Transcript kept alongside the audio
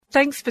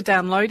Thanks for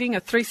downloading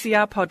a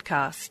 3CR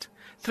podcast.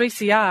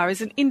 3CR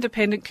is an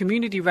independent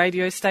community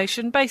radio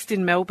station based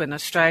in Melbourne,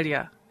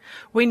 Australia.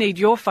 We need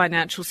your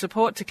financial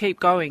support to keep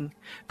going.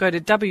 Go to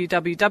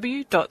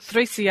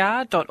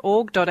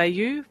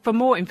www.3cr.org.au for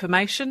more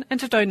information and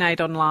to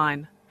donate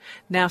online.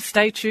 Now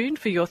stay tuned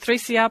for your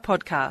 3CR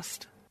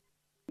podcast.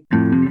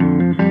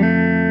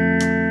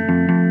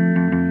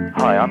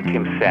 Hi, I'm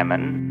Kim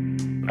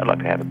Salmon. I'd like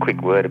to have a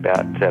quick word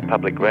about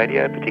public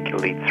radio,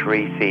 particularly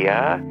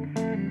 3CR.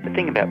 The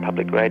thing about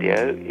public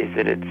radio is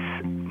that it's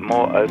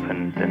more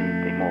open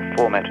than the more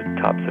formatted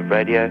types of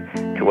radio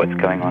to what's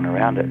going on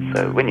around it.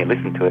 So when you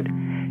listen to it,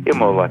 you're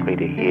more likely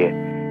to hear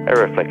a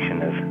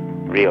reflection of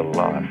real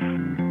life.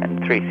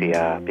 And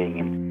 3CR, being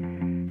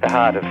in the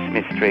heart of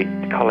Smith Street,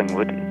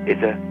 Collingwood,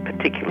 is a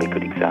particularly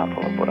good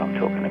example of what I'm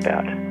talking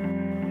about.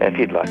 If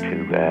you'd like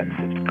to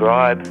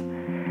subscribe,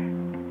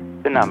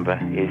 the number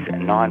is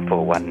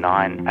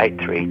 9419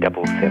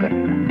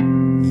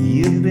 8377.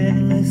 You've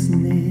been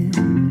listening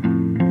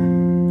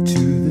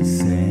to the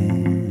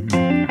sand.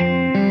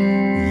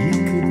 You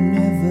could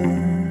never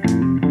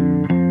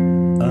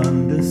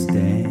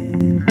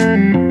understand.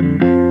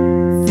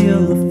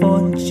 Feel the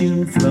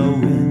fortune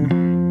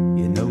flowing.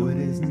 You know it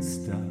isn't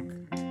stuck.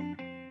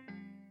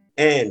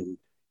 And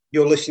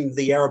you're listening to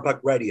the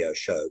Yarrabug Radio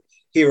Show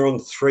here on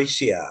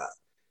 3CR,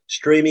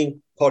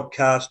 streaming,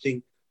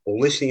 podcasting, or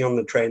listening on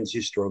the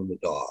transistor on the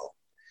dial.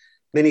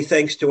 Many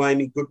thanks to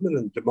Amy Goodman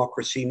and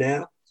Democracy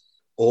Now!,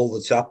 all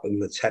that's up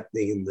and that's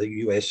happening in the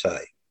USA.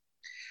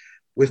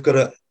 We've got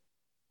a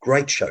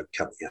great show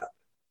coming up.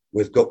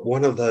 We've got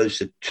one of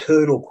those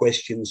eternal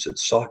questions that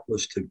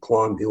cyclists who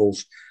climb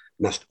hills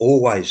must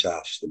always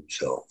ask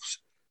themselves,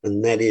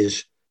 and that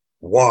is,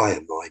 why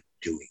am I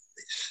doing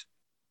this?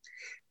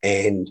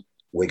 And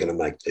we're going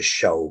to make the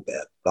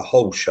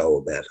whole show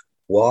about it.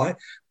 Why?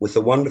 With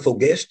a wonderful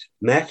guest,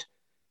 Matt.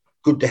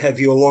 Good to have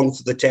you along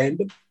for the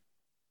tandem.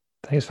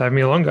 Thanks for having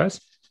me along,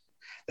 guys.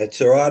 That's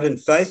all right. And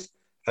Faith,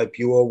 hope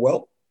you are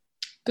well.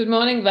 Good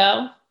morning,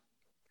 Val.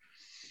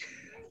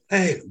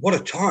 Hey, what a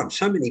time.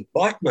 So many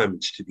bike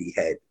moments to be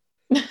had.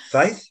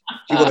 Faith,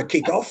 do you want to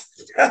kick off?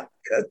 I've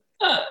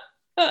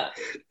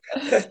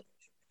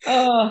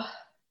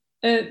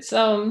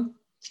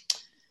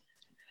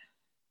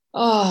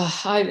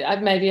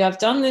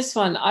done this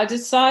one. I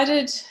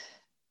decided,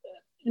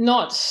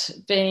 not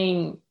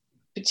being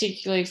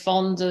particularly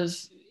fond of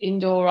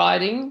indoor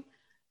riding.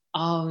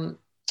 I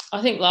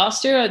think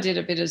last year I did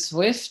a bit of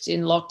Zwift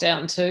in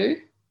lockdown too,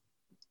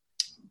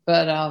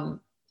 but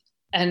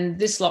and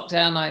this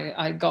lockdown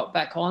I got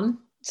back on,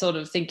 sort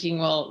of thinking,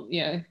 well,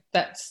 you know,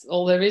 that's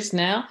all there is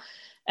now,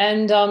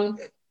 and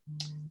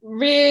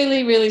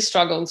really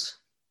struggled.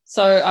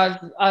 So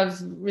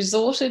I've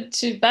resorted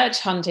to badge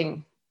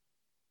hunting.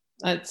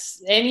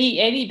 It's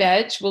any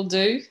badge will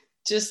do,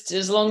 just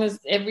as long as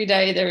every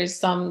day there is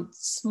some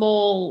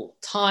small,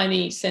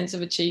 tiny sense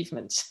of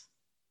achievement.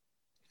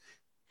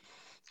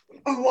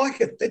 I like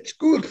it. That's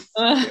good.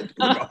 That's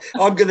good.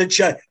 I'm going to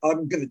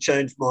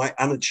change my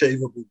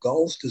unachievable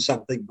goals to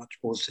something much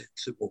more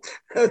sensible.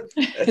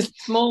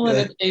 Small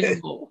and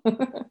achievable.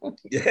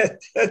 Yeah.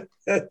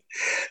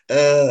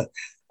 I've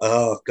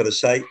got to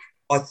say,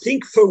 I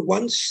think for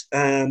once,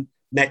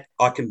 Matt,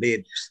 I can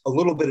be a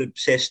little bit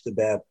obsessed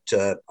about,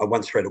 I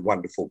once read a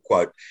wonderful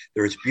quote,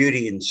 there is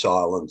beauty in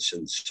silence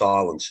and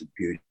silence in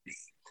beauty,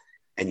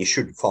 and you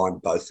should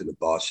find both in a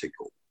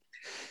bicycle.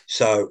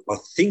 So I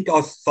think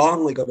I've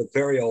finally got a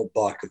very old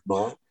bike of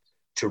mine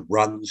to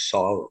run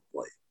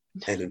silently,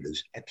 and it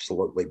has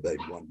absolutely been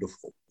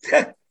wonderful.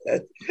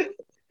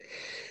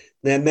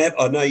 Now, Matt,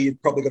 I know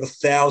you've probably got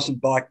 1,000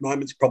 bike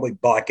moments, probably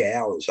bike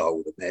hours, I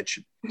would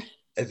imagine.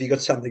 Have you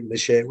got something to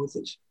share with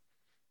us?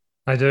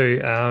 I do.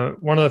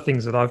 One of the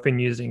things that I've been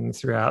using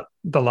throughout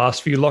the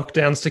last few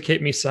lockdowns to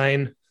keep me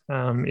sane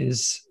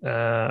is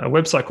a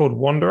website called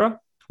Wanderer,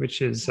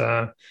 which is,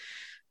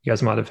 you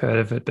guys might have heard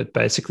of it, but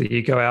basically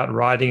you go out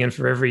riding, and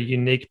for every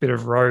unique bit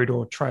of road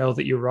or trail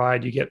that you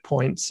ride, you get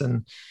points.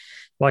 And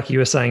like you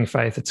were saying,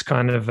 Faith, it's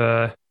kind of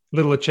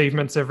little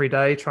achievements every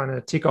day, trying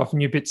to tick off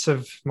new bits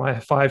of my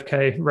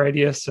 5K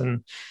radius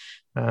and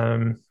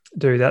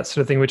do that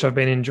sort of thing, which I've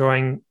been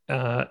enjoying.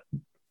 But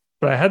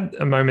I had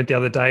a moment the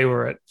other day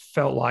where it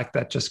felt like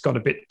that just got a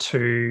bit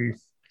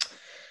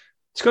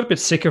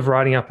sick of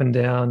riding up and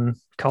down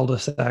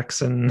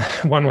cul-de-sacs and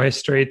one-way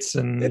streets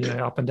and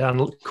up and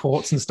down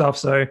courts and stuff.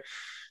 So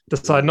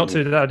decided not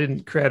to do that. I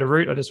didn't create a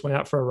route. I just went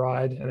out for a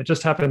ride, and it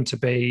just happened to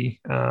be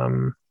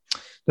the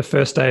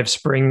first day of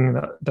spring.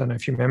 I don't know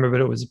if you remember,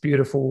 but it was a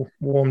beautiful,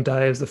 warm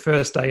day. It was the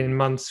first day in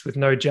months with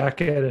no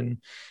jacket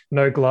and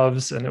no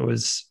gloves, and it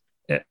was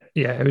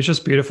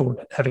just beautiful,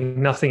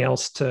 having nothing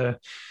else to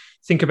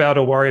think about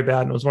or worry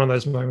about. And it was one of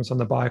those moments on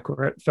the bike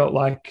where it felt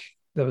like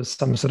there was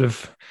some sort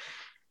of,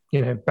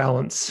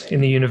 balance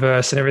in the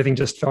universe, and everything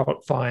just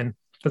felt fine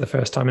for the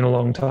first time in a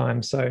long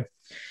time. So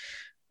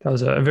that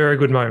was a very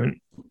good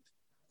moment.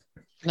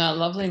 No,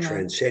 lovely moment.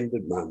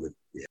 Transcendent moment.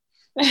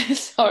 Yeah.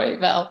 Sorry,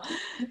 Val.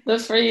 The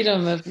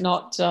freedom of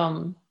not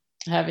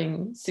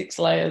having 6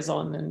 layers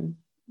on and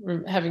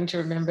having to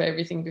remember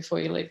everything before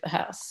you leave the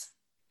house.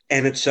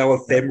 And it's so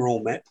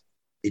ephemeral, Matt.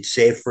 It's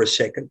there for a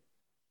second,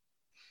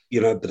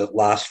 but it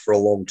lasts for a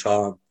long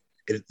time.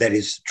 That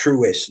is the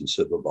true essence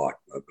of a bike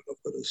moment,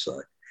 I've got to say.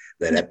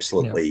 That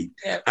absolutely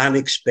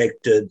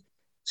unexpected,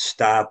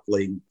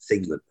 startling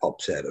thing that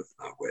pops out of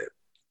nowhere.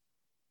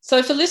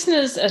 So for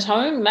listeners at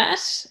home,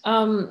 Matt,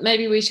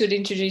 maybe we should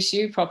introduce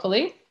you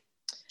properly.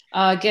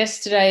 Our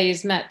guest today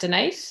is Matt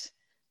Denafe,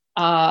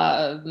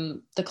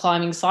 the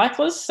climbing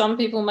cyclist. Some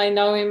people may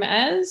know him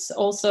as,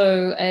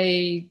 also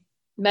a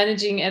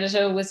managing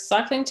editor with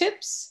Cycling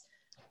Tips,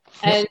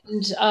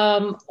 and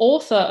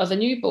author of a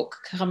new book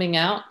coming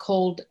out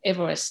called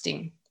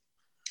Everesting,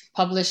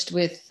 published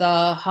with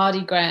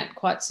Hardy Grant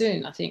quite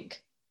soon, I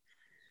think.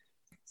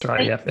 That's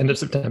right, yeah, end of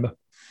September.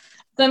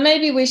 So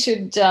maybe we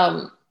should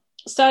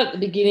start at the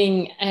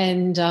beginning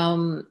and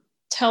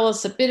tell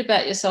us a bit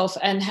about yourself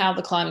and how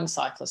the climbing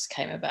cyclist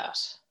came about.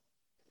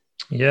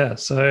 Yeah,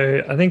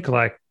 so I think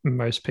like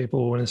most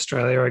people in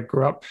Australia, I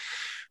grew up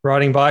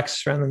riding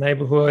bikes around the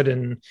neighbourhood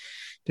and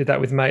did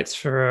that with mates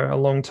for a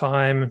long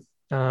time.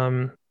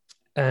 And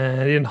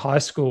in high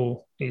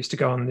school, I used to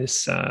go on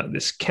this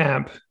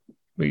camp.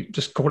 We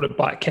just called it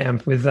bike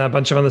camp with a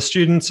bunch of other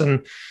students.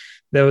 And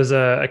there was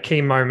a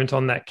key moment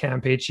on that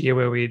camp each year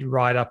where we'd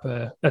ride up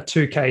a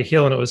 2K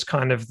hill. And it was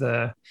kind of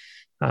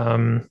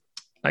an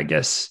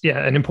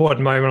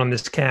important moment on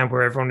this camp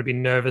where everyone would be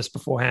nervous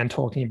beforehand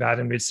talking about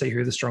it, and we'd see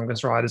who the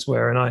strongest riders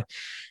were. And I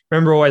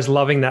remember always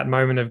loving that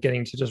moment of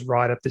getting to just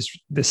ride up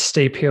this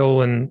steep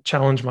hill and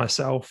challenge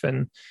myself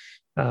and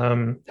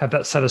have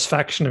that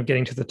satisfaction of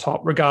getting to the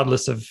top,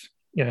 regardless of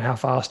how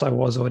fast I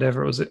was or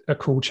whatever. It was a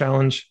cool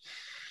challenge.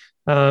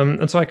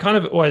 And so I kind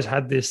of always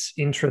had this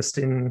interest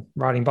in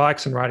riding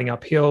bikes and riding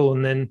uphill.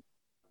 And then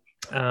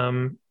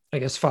I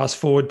guess fast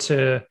forward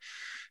to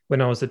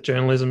when I was at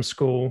journalism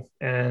school,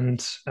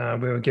 and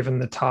we were given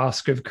the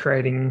task of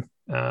creating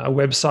a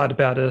website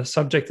about a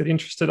subject that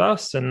interested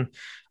us. And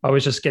I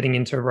was just getting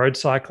into road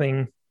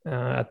cycling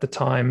at the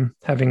time,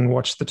 having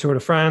watched the Tour de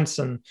France,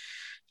 and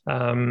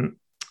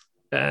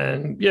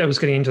I was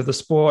getting into the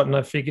sport. And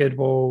I figured,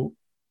 well,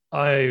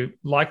 I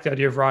like the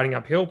idea of riding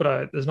uphill,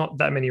 but there's not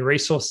that many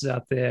resources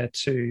out there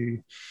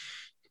to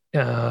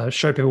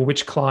show people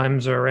which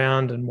climbs are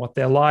around and what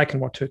they're like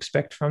and what to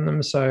expect from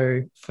them.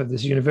 So for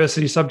this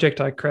university subject,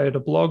 I created a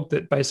blog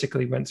that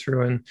basically went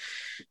through and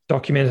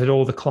documented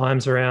all the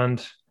climbs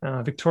around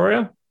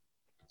Victoria,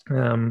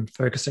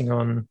 focusing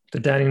on the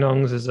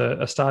Dandenongs as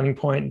a starting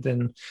point,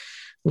 then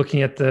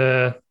looking at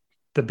the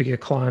bigger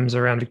climbs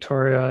around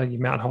Victoria,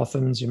 your Mount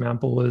Hothams, your Mount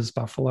Bullers,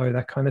 Buffalo,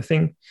 that kind of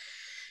thing.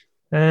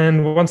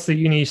 And once the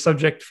uni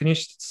subject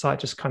finished, the site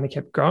just kind of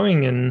kept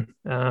growing, and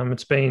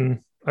it's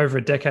been over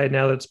a decade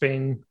now that it's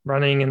been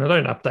running, and I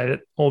don't update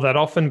it all that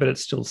often, but it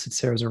still sits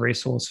there as a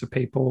resource for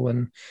people.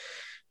 And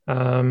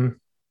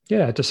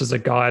just as a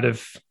guide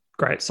of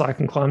great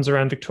cycling climbs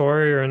around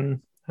Victoria,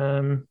 and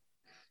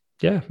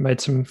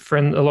made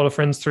a lot of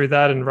friends through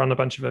that, and run a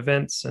bunch of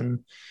events.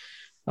 And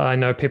I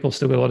know people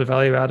still get a lot of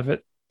value out of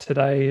it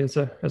today as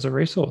a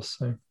resource.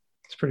 So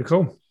it's pretty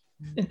cool.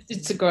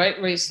 It's a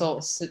great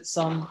resource. It's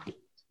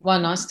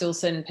one I still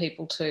send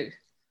people to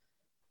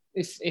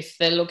if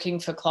they're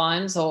looking for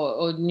climbs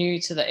or new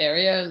to the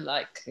area.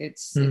 Like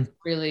it's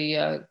really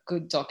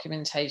good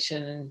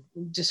documentation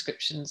and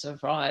descriptions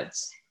of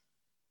rides.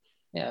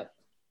 Yeah.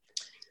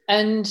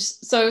 And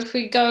so if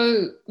we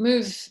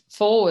move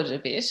forward a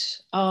bit,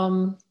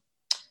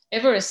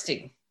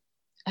 Everesting,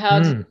 how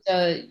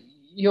did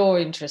your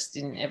interest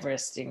in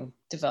Everesting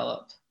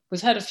develop?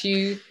 We've had a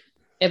few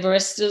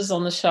Everesters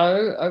on the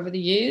show over the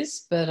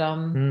years, but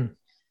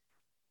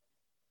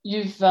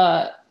you've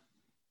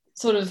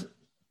sort of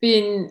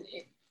been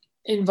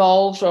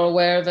involved or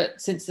aware of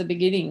it since the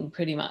beginning,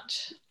 pretty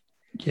much.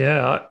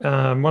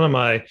 Yeah. One of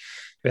my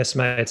best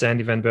mates,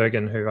 Andy Van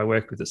Bergen, who I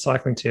worked with at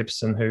Cycling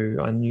Tips and who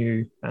I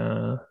knew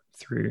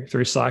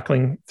through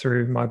cycling,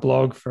 through my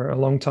blog for a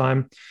long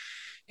time,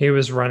 he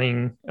was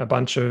running a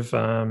bunch of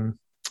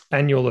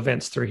annual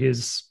events through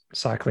his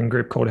cycling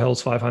group called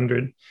Hells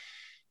 500.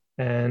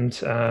 And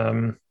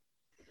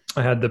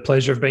I had the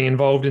pleasure of being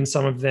involved in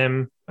some of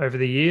them over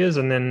the years.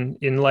 And then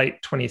in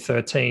late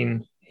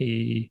 2013,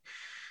 he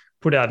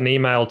put out an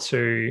email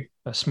to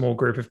a small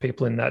group of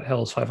people in that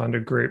Hells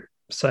 500 group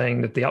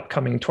saying that the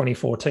upcoming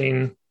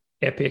 2014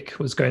 epic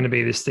was going to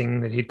be this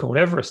thing that he'd called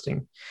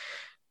Everesting.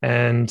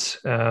 And,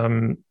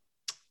 the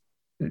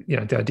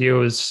idea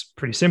was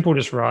pretty simple,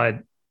 just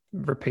ride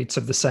repeats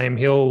of the same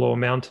hill or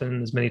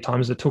mountain as many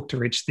times as it took to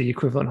reach the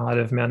equivalent height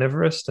of Mount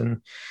Everest.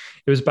 And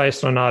it was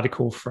based on an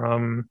article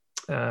from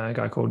a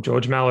guy called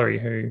George Mallory,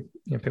 who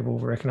people will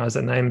recognize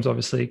that name's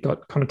obviously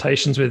got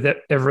connotations with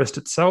Everest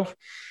itself.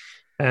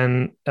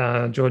 And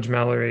George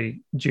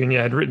Mallory Jr.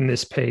 had written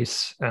this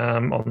piece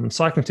on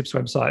Cycling Tips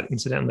website,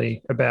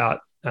 incidentally,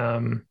 about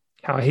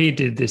how he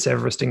did this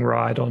Everesting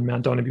ride on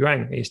Mount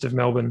Donabew, east of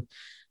Melbourne,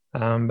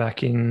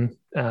 back in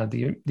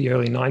the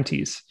early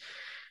 90s.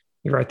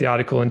 He wrote the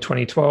article in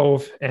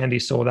 2012, and he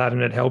saw that,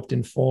 and it helped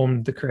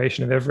inform the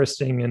creation of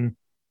Everesting.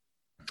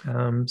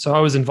 So I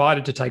was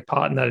invited to take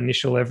part in that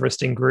initial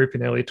Everesting group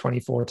in early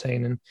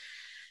 2014 and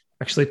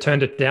actually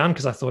turned it down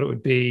because I thought it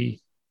would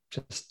be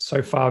just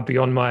so far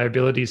beyond my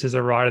abilities as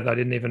a rider that I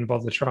didn't even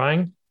bother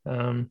trying.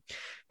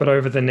 But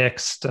over the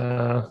next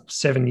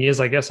 7 years,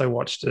 I guess, I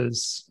watched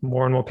as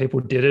more and more people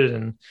did it,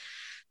 and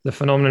the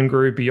phenomenon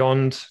grew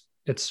beyond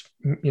its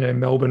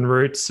Melbourne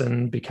roots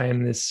and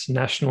became this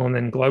national and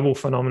then global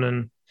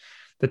phenomenon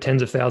that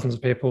tens of thousands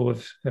of people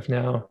have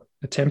now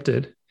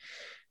attempted.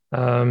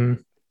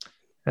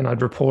 And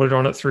I'd reported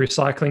on it through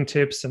Cycling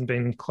Tips and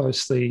been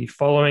closely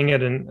following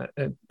it and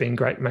been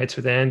great mates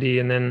with Andy.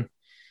 And then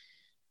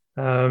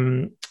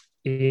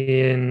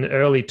in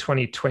early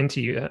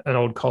 2020, an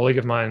old colleague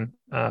of mine,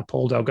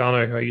 Paul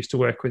Delgano, who I used to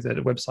work with at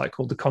a website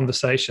called The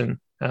Conversation,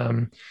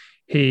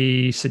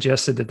 he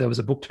suggested that there was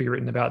a book to be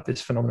written about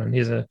this phenomenon.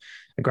 He's a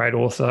great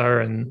author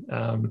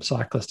and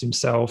cyclist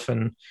himself,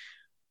 and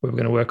we were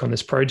going to work on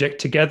this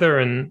project together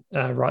and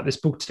write this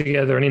book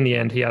together. And in the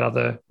end, he had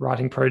other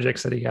writing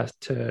projects that he had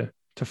to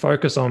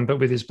focus on. But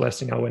with his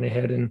blessing, I went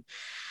ahead and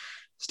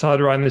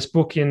started writing this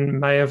book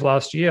in May of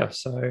last year.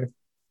 So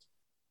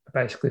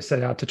basically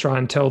set out to try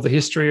and tell the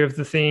history of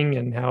the thing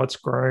and how it's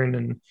grown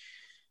and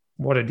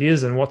what it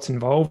is and what's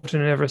involved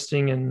in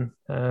Everesting,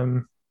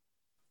 and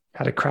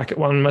had a crack at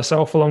one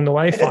myself along the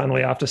way,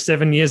 finally, after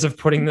 7 years of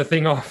putting the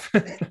thing off.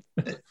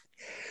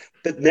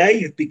 But now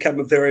you've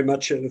become very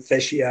much an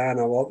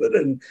aficionado of it,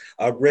 and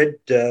I read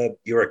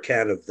your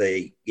account of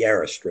the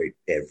Yarra Street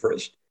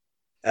Everest,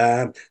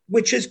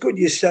 which is good.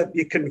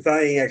 You're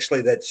conveying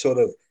actually that sort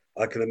of,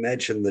 I can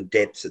imagine the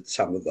depths at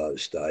some of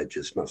those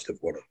stages must have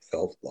what it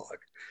felt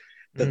like.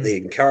 But the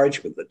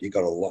encouragement that you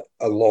got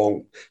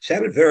along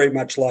sounded very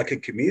much like a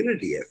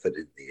community effort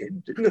in the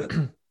end, didn't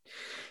it?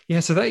 Yeah,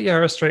 so that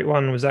Yarra Street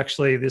one was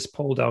actually this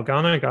Paul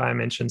Delgano guy I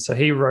mentioned. So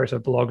he wrote a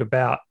blog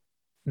about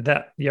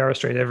that Yarra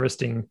Street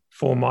Everesting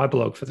for my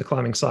blog, for the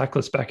Climbing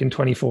Cyclist, back in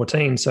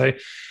 2014. So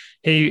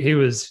he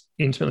was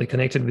intimately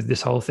connected with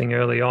this whole thing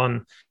early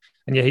on.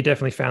 And yeah, he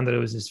definitely found that it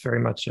was just very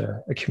much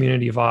a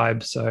community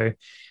vibe. So it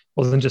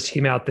wasn't just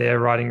him out there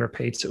writing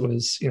repeats. It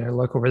was,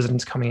 local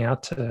residents coming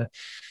out to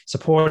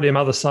support him,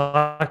 other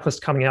cyclists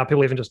coming out,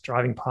 people even just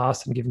driving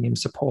past and giving him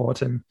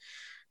support. And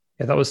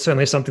yeah, that was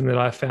certainly something that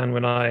I found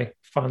when I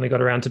finally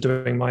got around to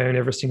doing my own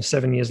Everesting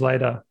 7 years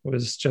later,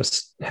 was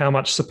just how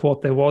much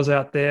support there was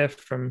out there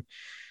from,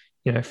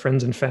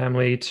 friends and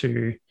family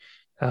to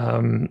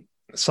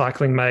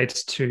cycling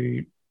mates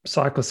to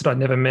cyclists that I'd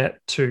never met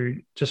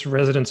to just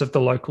residents of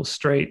the local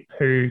street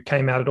who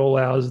came out at all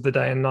hours of the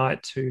day and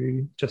night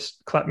to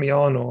just clap me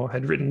on, or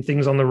had written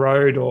things on the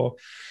road or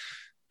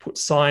put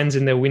signs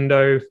in their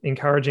window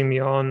encouraging me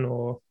on,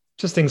 or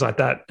just things like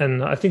that.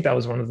 And I think that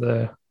was one of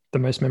the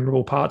most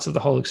memorable parts of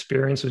the whole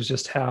experience, was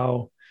just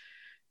how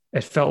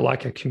it felt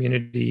like a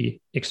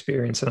community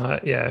experience.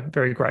 And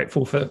very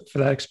grateful for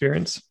that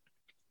experience.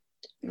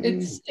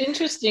 It's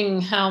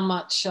interesting how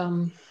much,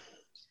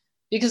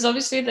 because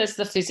obviously there's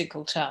the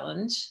physical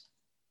challenge,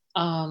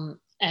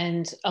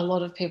 and a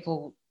lot of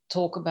people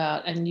talk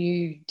about, and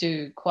you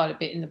do quite a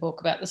bit in the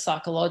book, about the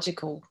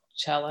psychological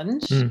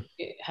challenge you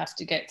have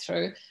to get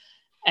through.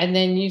 And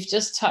then you've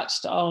just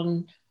touched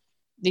on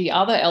the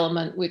other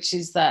element, which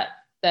is that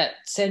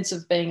sense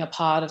of being a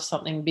part of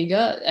something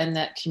bigger and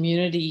that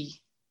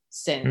community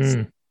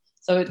sense.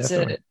 So it's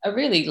a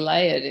really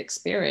layered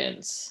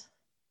experience.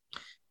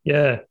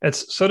 Yeah,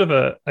 it's sort of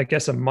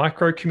a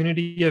micro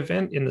community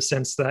event, in the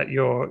sense that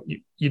you're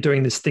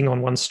doing this thing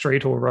on one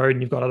street or road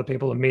and you've got other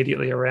people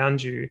immediately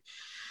around you.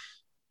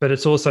 But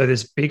it's also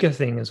this bigger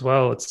thing as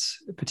well. It's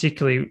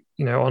particularly,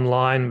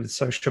 online with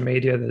social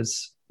media.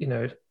 There's,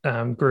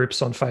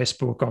 groups on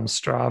Facebook, on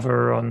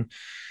Strava, on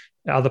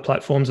other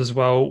platforms as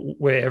well,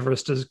 where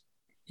Everesters,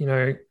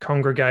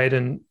 congregate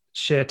and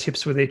share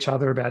tips with each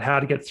other about how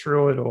to get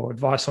through it, or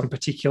advice on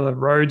particular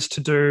roads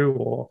to do,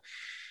 or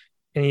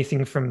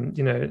anything from,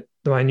 the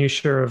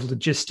minutiae of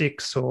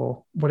logistics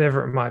or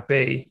whatever it might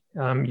be.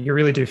 You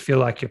really do feel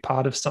like you're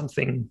part of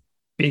something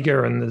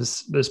bigger, and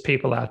there's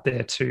people out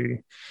there to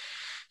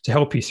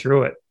help you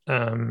through it.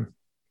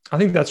 I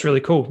think that's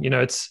really cool.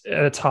 It's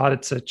at its heart,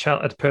 it's a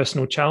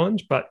personal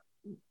challenge, but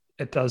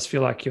it does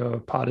feel like you're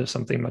part of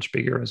something much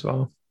bigger as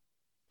well.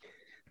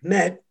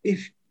 Matt,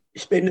 if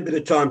you spend a bit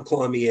of time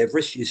climbing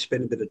Everest, you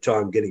spend a bit of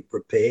time getting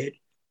prepared,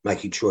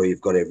 making sure you've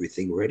got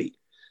everything ready.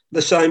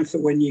 The same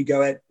for when you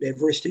go out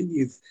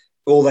Everesting,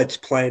 all that's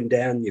planned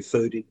down, your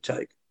food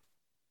intake.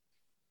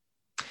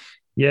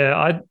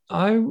 Yeah,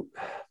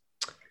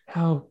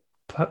 how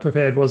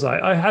prepared was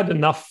I? I had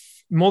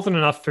more than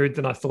enough food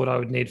than I thought I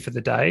would need for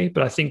the day.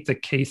 But I think the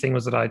key thing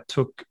was that I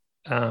took,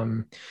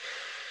 a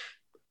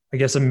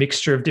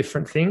mixture of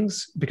different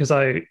things, because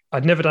I'd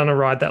never done a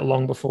ride that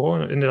long before.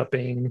 And it ended up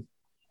being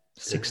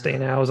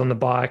 16 hours on the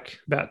bike,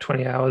 about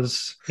 20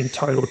 hours in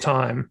total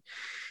time.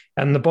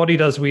 And the body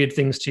does weird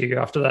things to you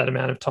after that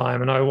amount of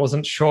time. And I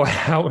wasn't sure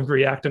how it would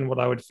react and what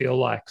I would feel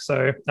like.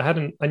 So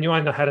I knew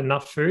I had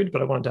enough food,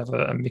 but I wanted to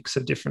have a mix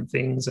of different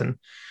things. And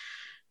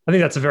I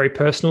think that's a very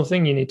personal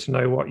thing. You need to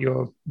know what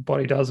your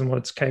body does and what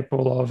it's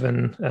capable of.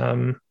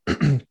 And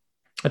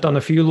I'd done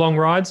a few long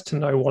rides to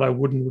know what I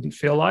would and wouldn't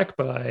feel like,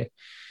 but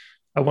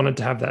I wanted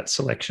to have that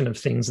selection of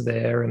things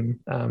there. And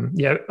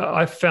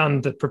I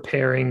found that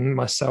preparing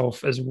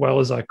myself as well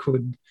as I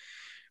could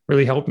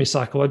really helped me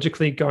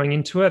psychologically going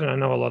into it. And I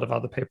know a lot of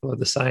other people are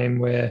the same,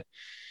 where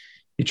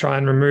you try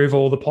and remove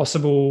all the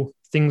possible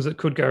things that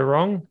could go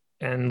wrong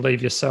and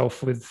leave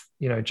yourself with,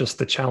 just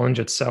the challenge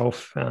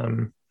itself,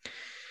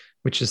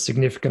 which is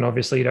significant.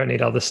 Obviously, you don't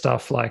need other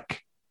stuff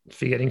like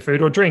forgetting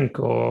food or drink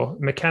or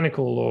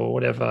mechanical or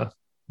whatever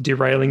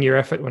derailing your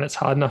effort when it's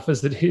hard enough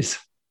as it is.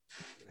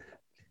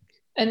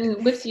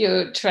 And with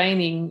your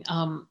training,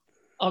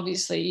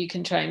 obviously you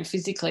can train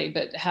physically,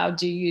 but how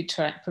do you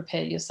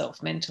prepare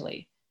yourself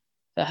mentally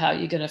for how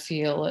you're going to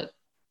feel at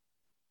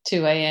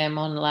 2 a.m.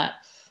 on lap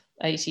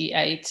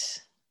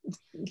 88?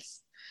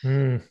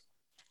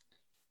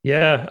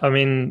 Yeah, I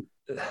mean,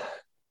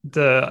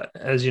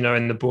 as you know,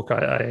 in the book,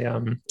 I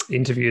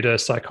interviewed a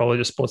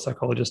sports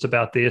psychologist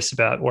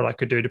about what I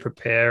could do to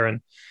prepare.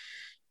 And,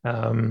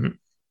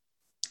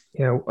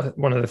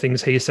 one of the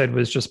things he said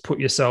was just put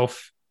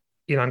yourself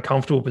in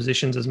uncomfortable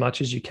positions as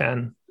much as you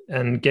can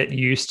and get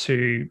used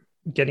to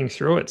getting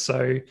through it.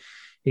 So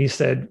he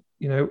said,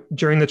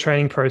 during the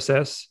training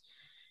process,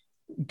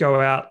 go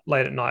out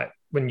late at night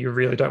when you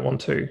really don't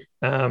want to.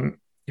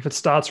 If it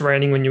starts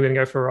raining when you're going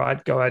to go for a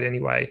ride, go out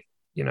anyway.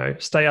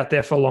 Stay out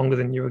there for longer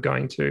than you were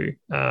going to.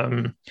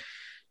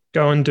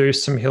 Go and do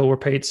some hill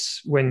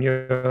repeats when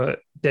you're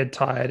dead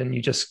tired and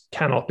you just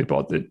cannot be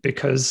bothered,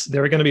 because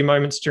there are going to be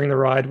moments during the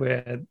ride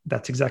where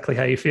that's exactly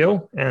how you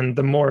feel. And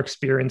the more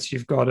experience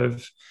you've got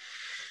of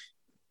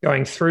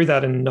going through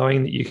that and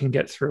knowing that you can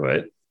get through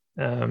it,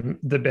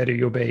 the better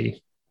you'll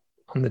be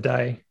on the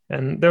day.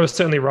 And there were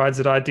certainly rides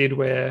that I did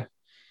where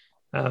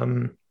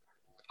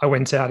I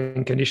went out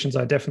in conditions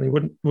I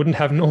definitely wouldn't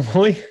have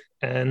normally.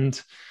 And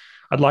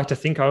I'd like to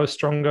think I was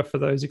stronger for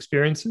those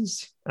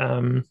experiences.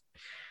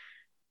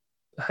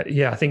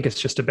 I think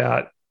it's just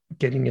about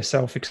getting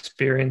yourself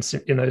experience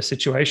in those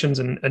situations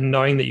and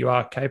knowing that you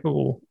are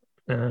capable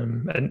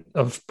and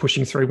of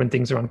pushing through when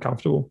things are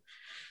uncomfortable.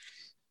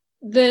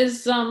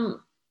 There's I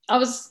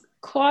was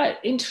quite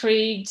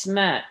intrigued,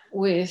 Matt,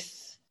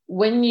 with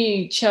when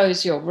you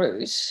chose your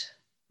route,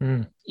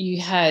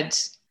 you had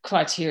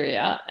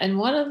criteria, and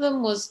one of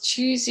them was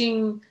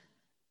choosing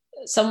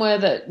somewhere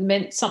that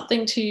meant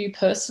something to you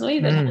personally,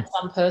 that had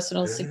some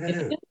personal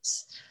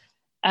significance.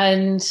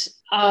 And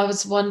I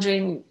was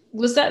wondering,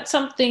 was that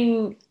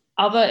something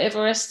other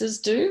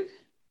Everesters do?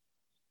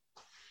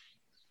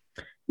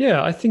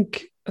 Yeah, I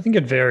think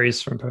it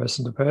varies from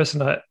person to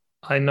person.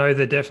 I know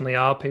there definitely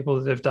are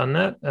people that have done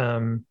that.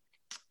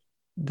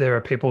 There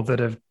are people that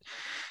have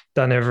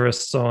done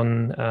Everest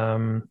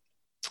on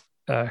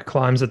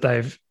climbs that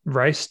they've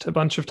raced a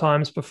bunch of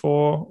times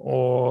before,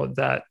 or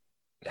that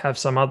have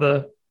some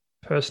other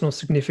personal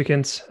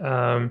significance.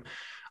 I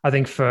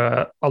think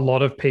for a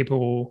lot of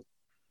people,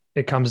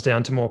 it comes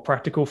down to more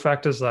practical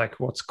factors like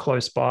what's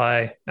close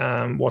by,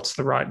 what's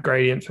the right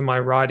gradient for my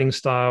riding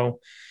style,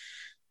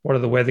 what are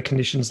the weather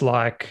conditions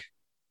like,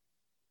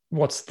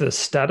 what's the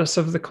status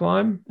of the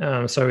climb.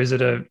 So is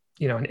it an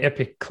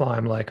epic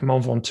climb like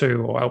Mont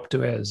Ventoux or Alpe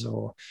d'Huez,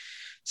 or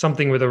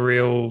something with a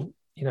real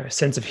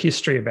sense of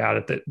history about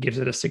it that gives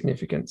it a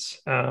significance.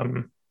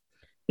 I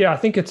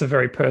think it's a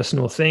very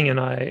personal thing, and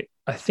I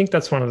think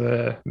that's one of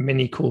the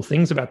many cool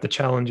things about the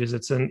challenge is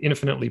it's an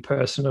infinitely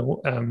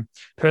personalizable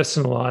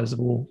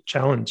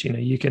challenge.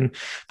 You can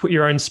put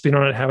your own spin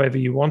on it however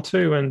you want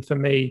to. And for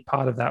me,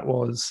 part of that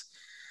was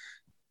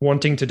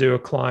wanting to do a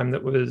climb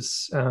that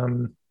was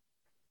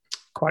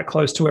quite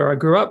close to where I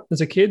grew up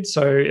as a kid.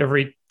 So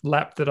every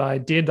lap that I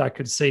did, I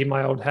could see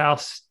my old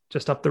house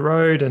just up the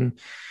road, and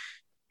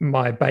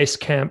my base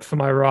camp for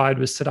my ride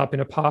was set up in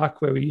a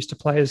park where we used to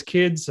play as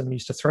kids and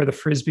used to throw the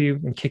frisbee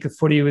and kick a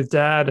footy with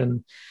Dad.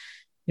 And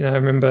I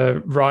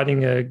remember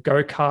riding a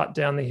go-kart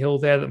down the hill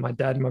there that my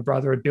dad and my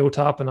brother had built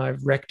up, and I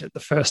wrecked it the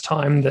first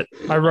time that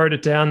I rode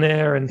it down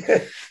there. And,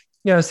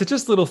 so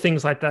just little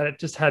things like that. It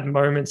just had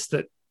moments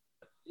that,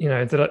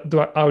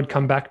 that I would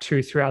come back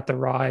to throughout the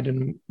ride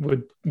and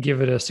would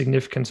give it a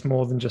significance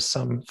more than just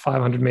some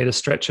 500-meter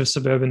stretch of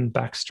suburban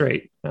back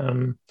street.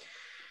 I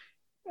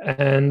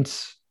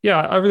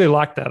really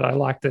liked that. I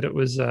liked that it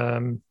was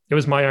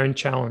my own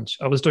challenge.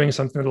 I was doing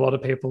something that a lot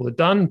of people had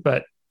done,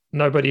 but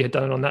nobody had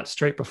done it on that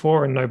street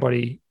before, and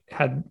nobody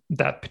had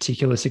that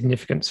particular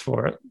significance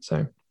for it.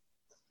 So,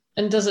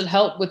 and does it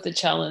help with the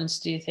challenge,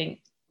 do you think?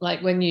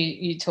 Like when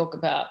you talk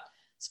about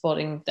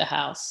spotting the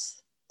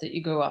house that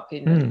you grew up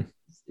in,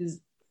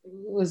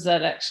 was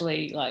that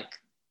actually like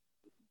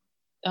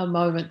a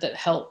moment that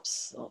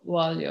helps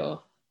while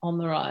you're on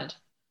the ride?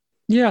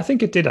 Yeah, I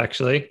think it did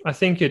actually. I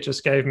think it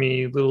just gave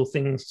me little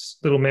things,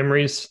 little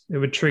memories. It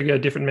would trigger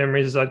different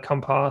memories as I'd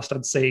come past.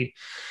 I'd see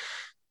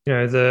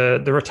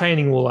the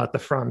retaining wall at the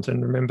front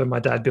and remember my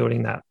dad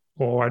building that.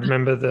 Or I'd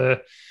remember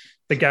the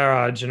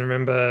garage and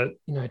remember,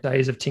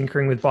 days of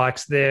tinkering with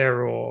bikes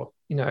there. Or,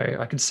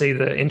 I could see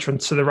the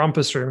entrance to the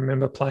rumpus room.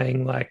 Remember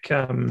playing like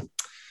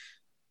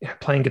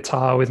playing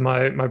guitar with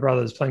my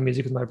brothers, playing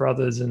music with my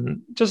brothers,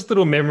 and just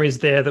little memories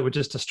there that would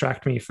just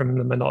distract me from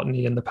the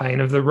monotony and the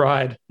pain of the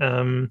ride.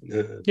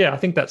 I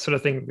think that sort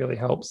of thing really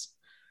helps.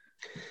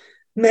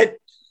 Matt,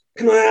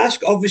 can I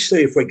ask,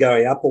 obviously, if we're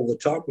going up all the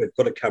time, we've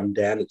got to come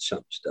down at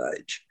some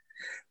stage.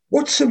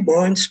 What's the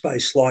mind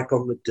space like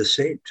on the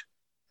descent?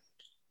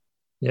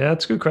 Yeah,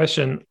 that's a good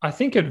question. I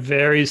think it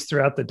varies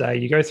throughout the day.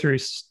 You go through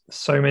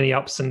so many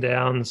ups and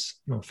downs,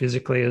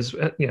 physically as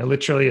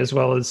literally, as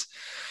well as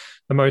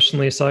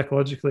emotionally,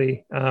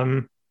 psychologically.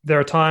 There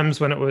are times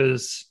when it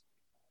was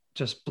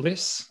just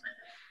bliss.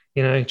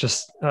 I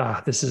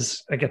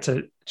get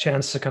a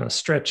chance to kind of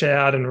stretch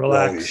out and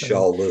relax.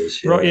 Roll your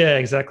shoulders. Yeah,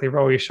 exactly.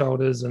 Roll your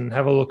shoulders and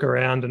have a look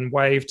around and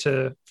wave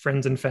to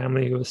friends and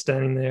family who are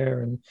standing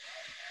there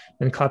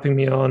and clapping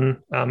me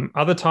on.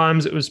 Other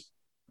times it was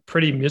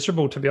pretty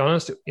miserable, to be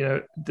honest.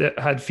 That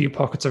had a few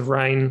pockets of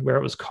rain where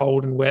it was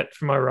cold and wet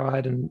for my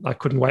ride, and I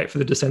couldn't wait for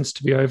the descents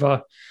to be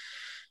over.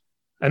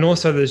 And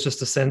also there's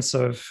just a sense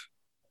of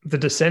the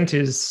descent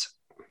is,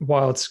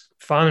 while it's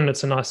fun and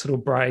it's a nice little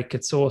break,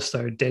 it's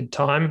also dead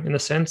time in a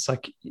sense.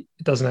 Like, it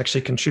doesn't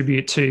actually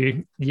contribute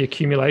to the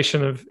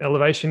accumulation of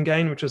elevation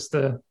gain, which is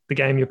the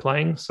game you're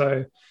playing.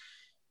 So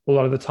a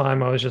lot of the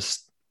time I was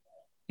just,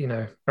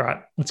 all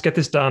right, let's get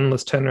this done.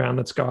 Let's turn around.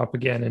 Let's go up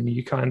again. And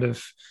you kind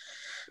of,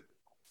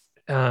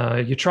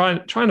 you're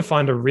trying to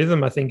find a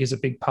rhythm, I think, is a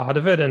big part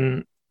of it.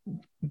 And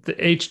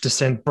each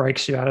descent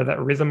breaks you out of that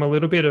rhythm a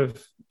little bit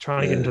of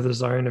trying to get into the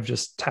zone of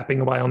just tapping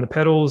away on the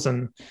pedals.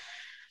 And,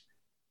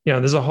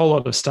 there's a whole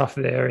lot of stuff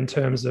there in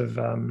terms of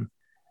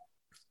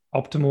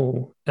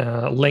optimal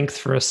length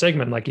for a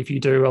segment. Like, if you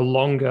do a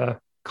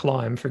longer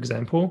climb, for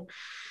example,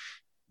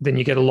 then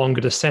you get a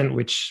longer descent,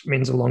 which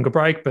means a longer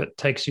break, but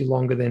takes you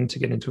longer then to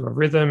get into a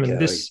rhythm. And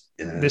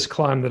this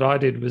climb that I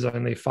did was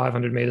only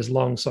 500 meters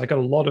long. So I got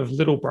a lot of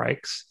little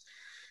breaks,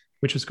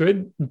 which was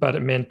good, but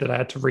it meant that I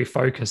had to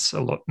refocus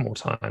a lot more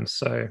times.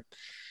 So,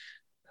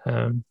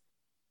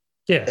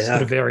 it's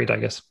sort of varied, I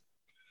guess.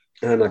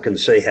 And I can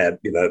see how,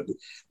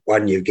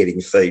 one, you're getting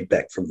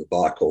feedback from the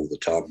bike all the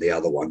time. The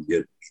other one,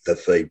 the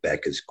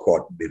feedback is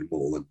quite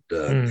minimal.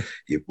 And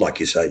you, like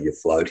you say, you're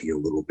floating a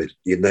little bit.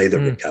 You need the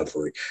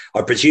recovery.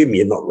 I presume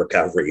you're not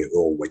recovering at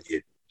all when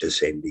you're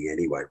descending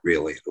anyway,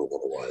 really, in a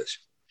lot of ways.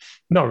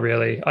 Not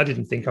really. I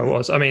didn't think I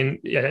was. I mean,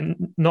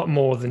 not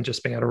more than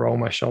just being able to roll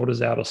my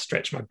shoulders out or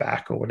stretch my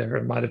back or whatever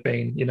it might have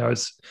been.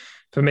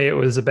 For me, it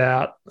was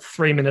about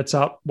 3 minutes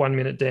up, 1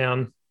 minute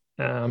down.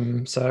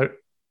 And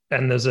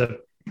there's a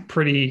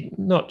pretty,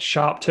 not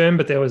sharp turn,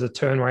 but there was a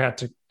turn where I had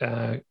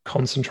to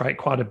concentrate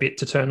quite a bit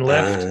to turn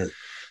left.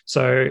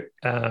 So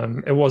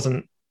it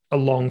wasn't a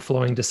long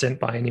flowing descent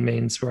by any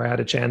means where I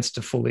had a chance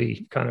to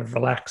fully kind of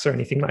relax or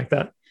anything like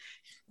that.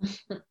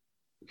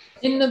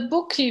 In the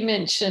book, you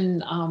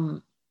mention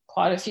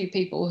quite a few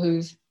people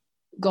who've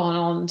gone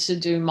on to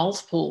do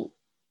multiple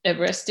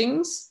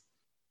Everestings.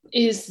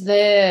 Is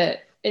there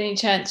any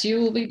chance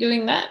you will be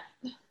doing that?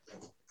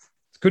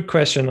 Good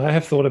question. I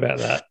have thought about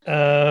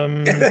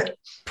that.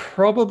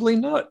 Probably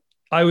not.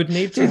 I would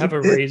need to have a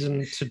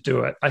reason to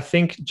do it. I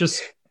think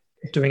just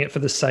doing it for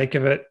the sake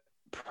of it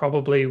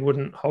probably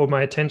wouldn't hold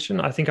my attention.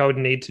 I think I would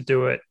need to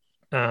do it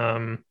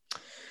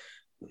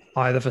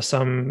either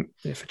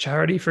for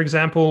charity, for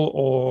example,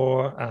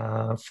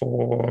 or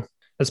for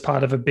as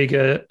part of a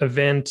bigger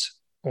event,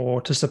 or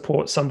to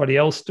support somebody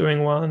else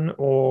doing one,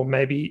 or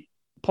maybe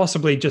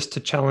possibly just to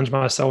challenge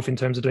myself in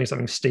terms of doing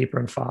something steeper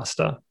and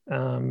faster.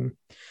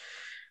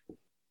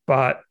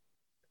 But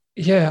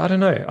I don't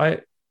know.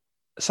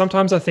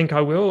 Sometimes I think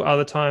I will.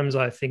 Other times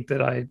I think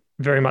that I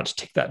very much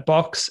tick that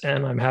box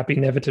and I'm happy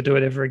never to do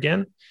it ever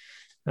again.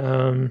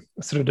 It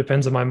sort of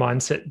depends on my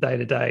mindset day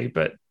to day,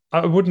 but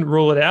I wouldn't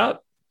rule it out.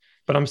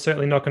 But I'm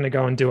certainly not going to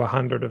go and do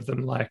 100 of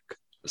them like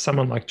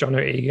someone like John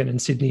O'Egan in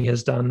Sydney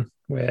has done,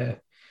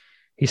 where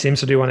he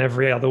seems to do one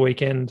every other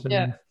weekend.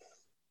 And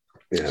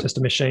it's just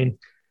a machine.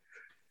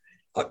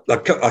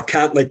 I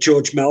can't let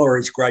George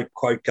Mallory's great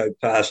quote go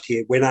past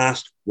here. When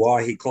asked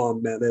why he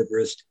climbed Mount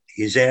Everest,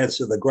 his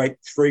answer, the great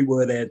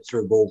 3-word answer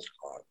of all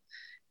time: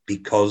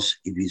 because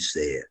it is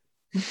there.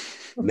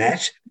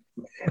 Matt?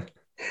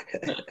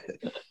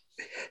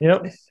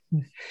 Yep.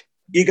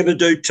 You're going to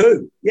do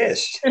 2?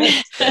 Yes.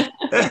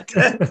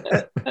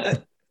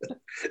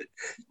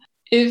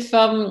 If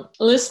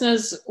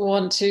listeners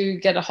want to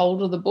get a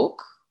hold of the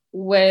book,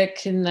 where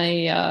can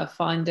they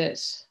find it?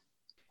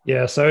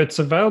 Yeah, so it's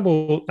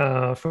available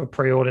for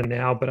pre-order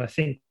now, but I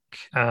think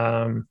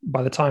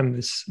by the time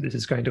this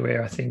is going to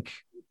air, I think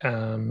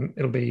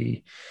it'll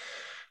be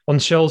on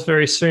shelves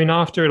very soon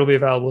after. It'll be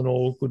available in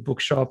all good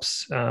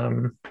bookshops,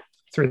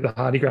 through the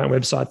Hardy Grant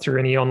website, through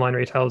any online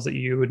retailers that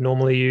you would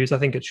normally use. I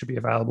think it should be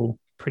available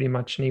pretty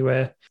much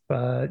anywhere.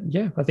 But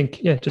I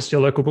think, just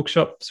your local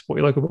bookshop, support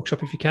your local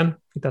bookshop if you can. I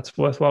think that's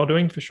worthwhile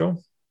doing for sure.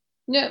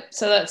 Yeah,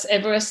 so that's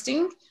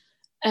Everesting.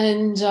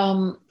 And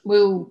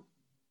we'll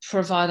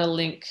provide a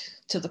link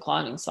to the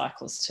Climbing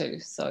Cyclist too,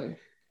 so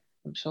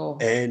I'm sure.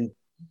 And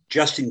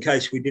just in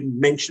case we didn't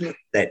mention it,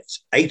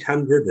 that's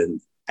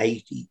 888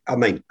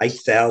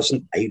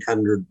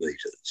 8,800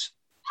 metres.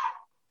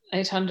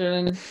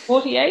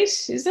 848,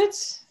 is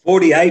it?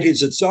 48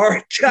 is it?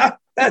 Sorry. Yeah.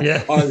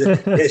 Yes,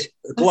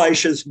 the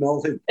glaciers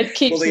melted. It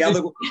keeps Well, the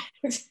other one,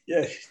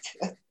 yeah.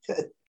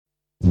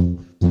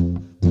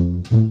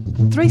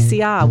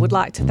 3CR would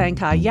like to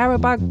thank our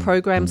Yarrabug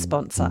program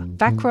sponsor,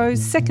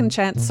 Vacro's Second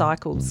Chance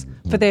Cycles,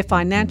 for their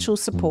financial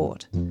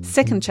support.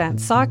 Second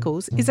Chance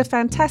Cycles is a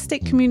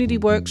fantastic community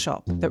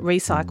workshop that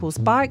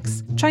recycles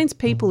bikes, trains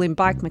people in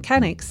bike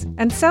mechanics,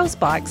 and sells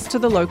bikes to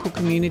the local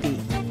community.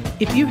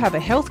 If you have a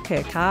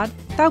healthcare card,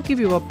 they'll give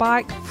you a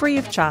bike free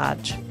of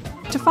charge.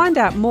 To find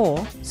out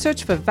more,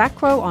 search for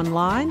Vacro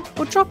online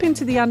or drop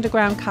into the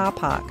underground car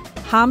park,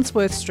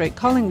 Harmsworth Street,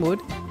 Collingwood,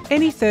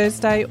 any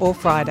Thursday or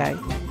Friday.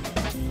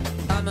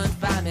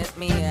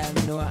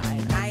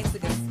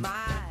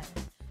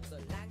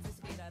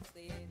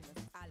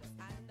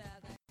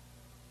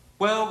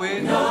 Well, we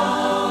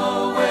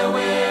know where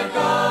we're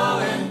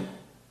going,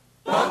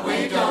 but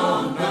we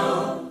don't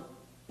know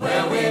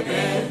where we've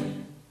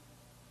been.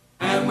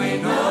 And we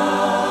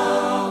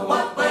know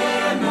what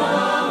we're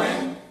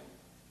knowing,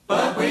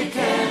 but we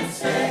can't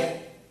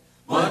say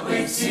what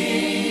we've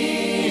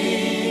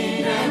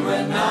seen. And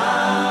we're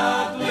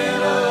not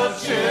little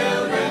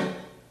children,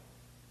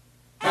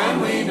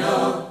 and we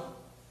know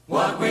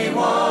what we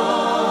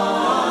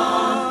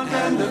want,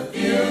 and the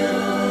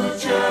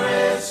future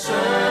is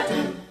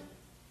certain.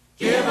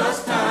 Give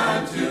us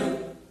time to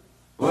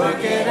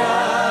work it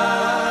out.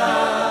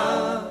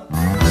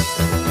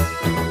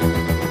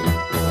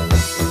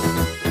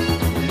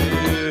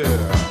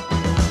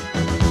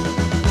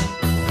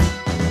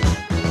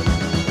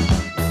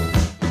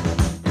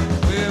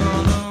 We're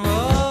on the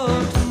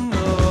road to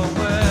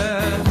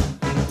nowhere.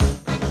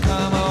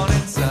 Come on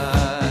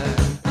inside.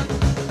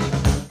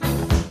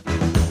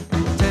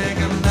 Take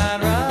a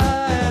night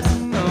ride to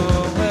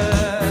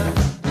nowhere.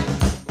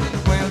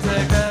 We'll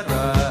take that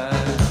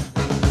ride.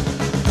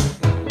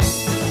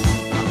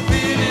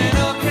 Feeling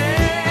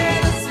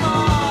okay this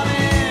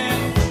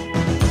morning,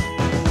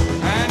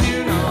 and you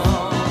know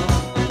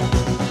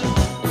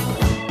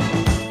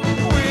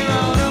we're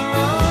on the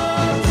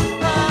road to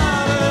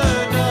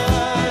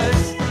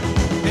paradise.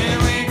 Here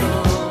we go,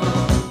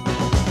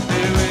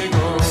 here we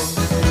go.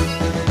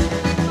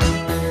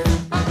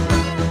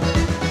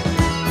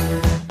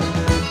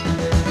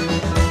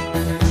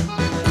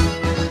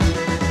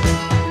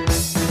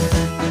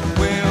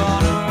 We're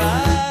on a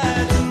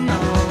ride to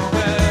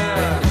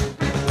nowhere.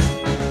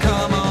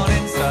 Come on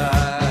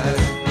inside.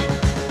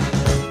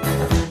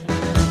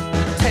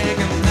 Take a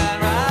night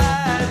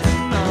ride to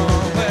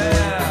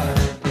nowhere.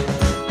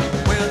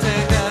 We'll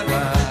take that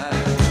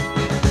ride.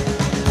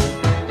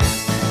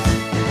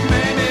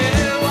 Maybe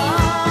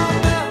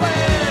wonder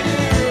where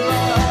you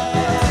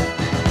are.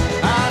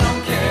 I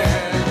don't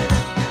care.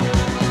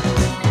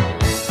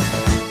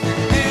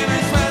 Here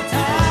is where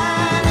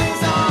time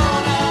is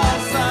on our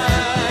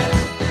side.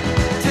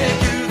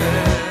 Take you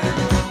there.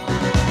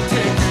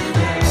 Take you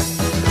there.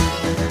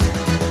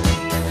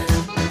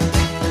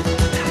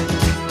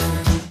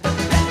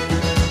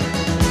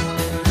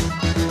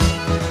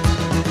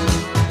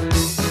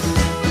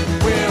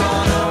 We're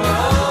on a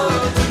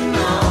road to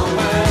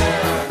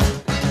nowhere.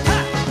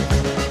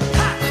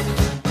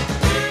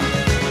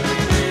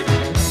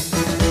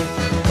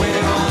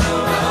 We're on a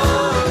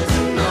road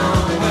to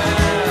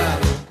nowhere.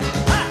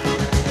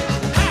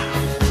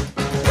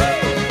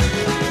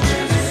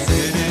 There's a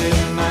city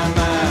in my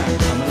mind.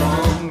 Come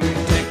along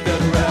and take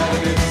that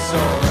ride. It's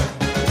alright,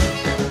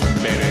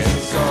 baby,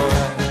 it's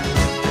alright.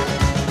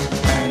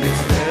 And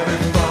it's very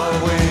far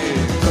away,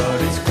 but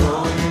it's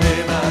growing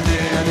day by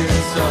day, and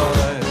it's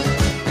alright,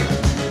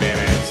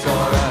 baby, it's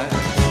alright.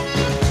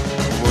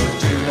 Would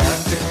you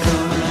like to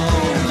come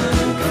along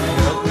and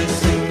help me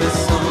sing this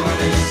song?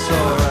 It's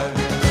alright,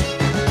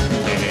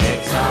 baby,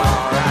 it's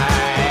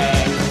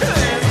alright.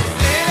 There's a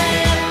city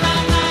in my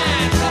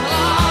mind. Come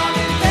along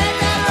and take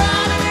that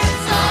ride, and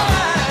it's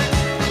alright,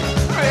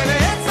 baby,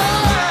 it's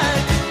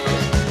alright.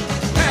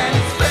 And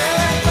it's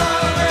very far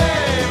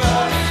away,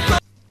 but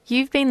it's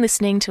You've been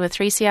listening to a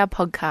 3CR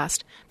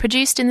podcast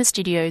produced in the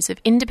studios of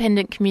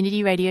independent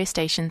community radio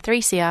station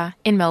 3CR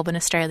in Melbourne,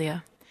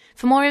 Australia.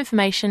 For more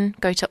information,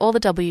 go to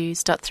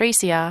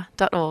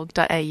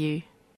allthews.3cr.org.au.